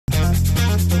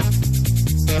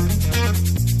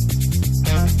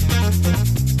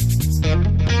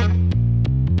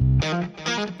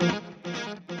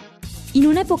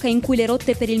un'epoca in cui le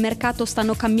rotte per il mercato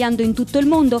stanno cambiando in tutto il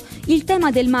mondo, il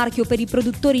tema del marchio per i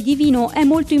produttori di vino è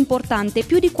molto importante,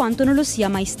 più di quanto non lo sia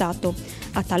mai stato.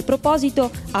 A tal proposito,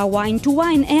 a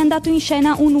WINE2WINE è andato in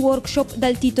scena un workshop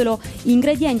dal titolo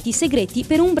Ingredienti segreti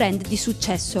per un brand di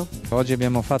successo. Oggi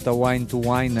abbiamo fatto a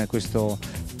WINE2WINE questo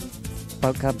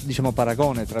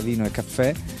paragone tra vino e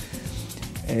caffè.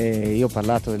 Io ho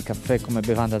parlato del caffè come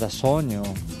bevanda da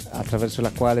sogno, attraverso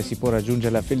la quale si può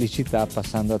raggiungere la felicità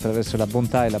passando attraverso la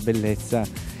bontà e la bellezza,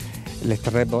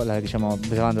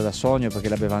 bevanda da sogno perché è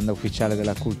la bevanda ufficiale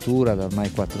della cultura da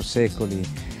ormai 4 secoli,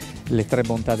 le 3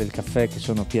 bontà del caffè che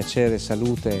sono piacere,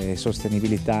 salute e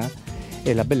sostenibilità,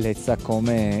 e la bellezza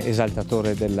come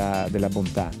esaltatore della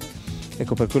bontà.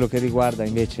 Ecco, per quello che riguarda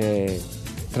invece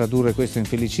tradurre questo in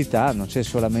felicità, non c'è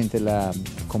solamente la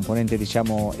componente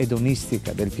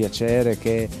edonistica del piacere,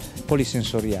 che è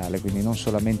polisensoriale, quindi non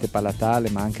solamente palatale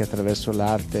ma anche attraverso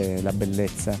l'arte e la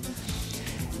bellezza,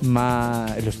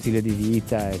 ma lo stile di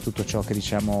vita e tutto ciò che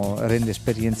rende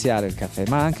esperienziale il caffè,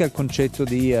 ma anche al concetto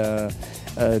di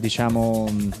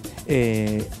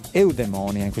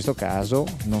eudemonia, in questo caso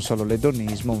non solo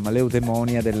l'edonismo ma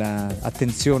l'eudemonia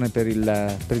dell'attenzione per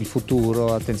il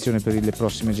futuro, attenzione per le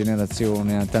prossime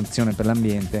generazioni, attenzione per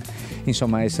l'ambiente,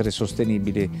 insomma essere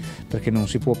sostenibili, perché non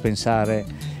si può pensare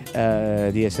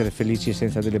di essere felici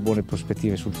senza delle buone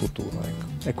prospettive sul futuro,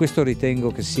 ecco. E questo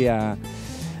ritengo che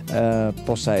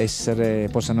possano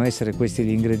essere questi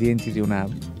gli ingredienti di una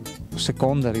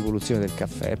seconda rivoluzione del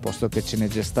caffè, posto che ce n'è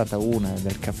già stata una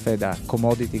del caffè da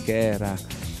commodity che era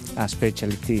a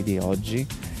specialty di oggi,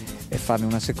 e farne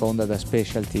una seconda da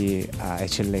specialty a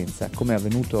eccellenza, come è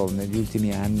avvenuto negli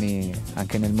ultimi anni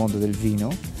anche nel mondo del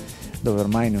vino, dove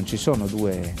ormai non ci sono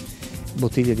 2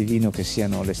 bottiglie di vino che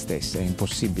siano le stesse, è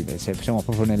impossibile, siamo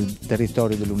proprio nel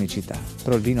territorio dell'unicità.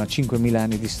 Però il vino ha 5.000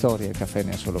 anni di storia, il caffè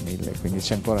ne ha solo 1.000, quindi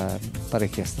c'è ancora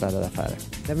parecchia strada da fare.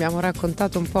 Abbiamo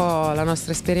raccontato un po' la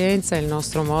nostra esperienza e il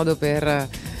nostro modo per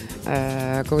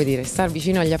star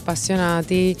vicino agli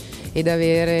appassionati ed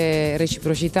avere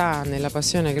reciprocità nella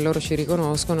passione che loro ci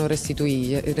riconoscono,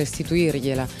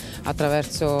 restituirgliela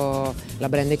attraverso la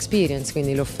brand experience,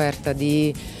 quindi l'offerta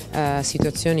di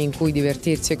situazioni in cui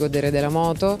divertirsi e godere della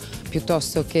moto,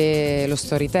 piuttosto che lo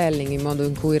storytelling, il modo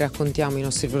in cui raccontiamo i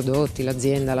nostri prodotti,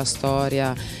 l'azienda, la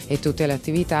storia e tutte le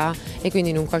attività, e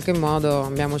quindi in un qualche modo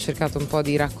abbiamo cercato un po'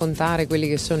 di raccontare quelli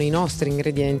che sono i nostri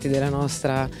ingredienti della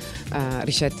nostra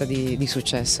ricetta di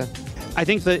successo. I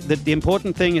think that the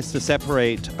important thing is to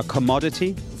separate a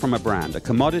commodity from a brand. A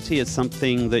commodity is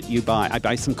something that you buy. I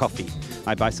buy some coffee,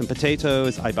 I buy some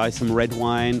potatoes, I buy some red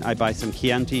wine, I buy some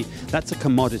Chianti. That's a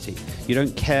commodity. You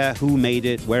don't care who made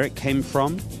it, where it came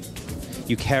from.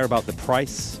 You care about the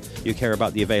price, you care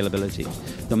about the availability.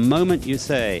 The moment you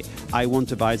say, I want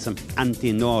to buy some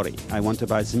Antinori, I want to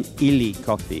buy some Illy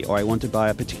coffee, or I want to buy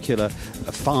a particular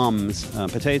farm's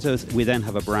potatoes, we then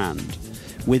have a brand.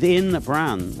 Within the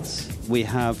brands, we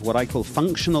have what I call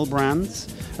functional brands,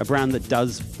 a brand that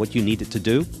does what you need it to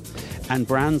do, and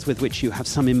brands with which you have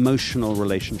some emotional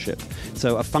relationship.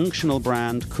 So a functional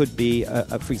brand could be,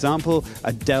 for example,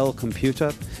 a Dell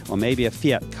computer or maybe a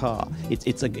Fiat car.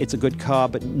 It's a good car,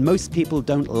 but most people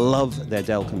don't love their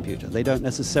Dell computer. They don't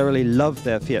necessarily love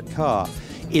their Fiat car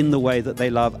in the way that they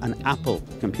love an Apple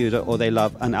computer, or they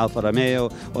love an Alfa Romeo,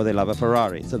 or they love a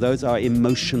Ferrari. So those are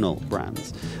emotional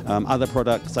brands. Other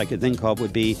products I could think of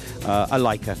would be a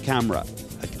Leica camera.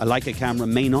 A Leica camera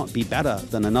may not be better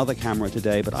than another camera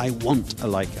today, but I want a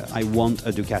Leica, I want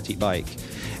a Ducati bike.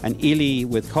 And Illy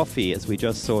with coffee, as we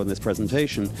just saw in this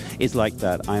presentation, is like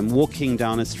that. I'm walking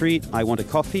down a street, I want a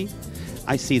coffee,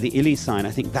 I see the Illy sign,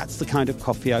 I think that's the kind of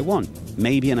coffee I want.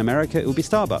 Maybe in America it will be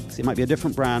Starbucks, it might be a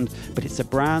different brand, but it's a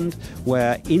brand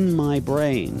where in my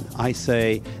brain I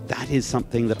say that is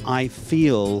something that I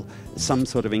feel some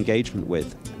sort of engagement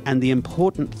with. And the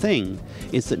important thing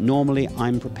is that normally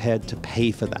I'm prepared to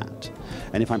pay for that.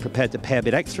 And if I'm prepared to pay a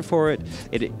bit extra for it,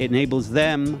 it enables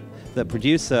them, the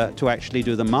producer, to actually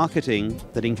do the marketing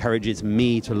that encourages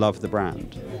me to love the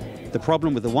brand. The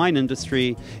problem with the wine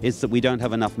industry is that we don't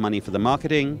have enough money for the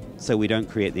marketing, so we don't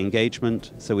create the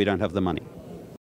engagement, so we don't have the money.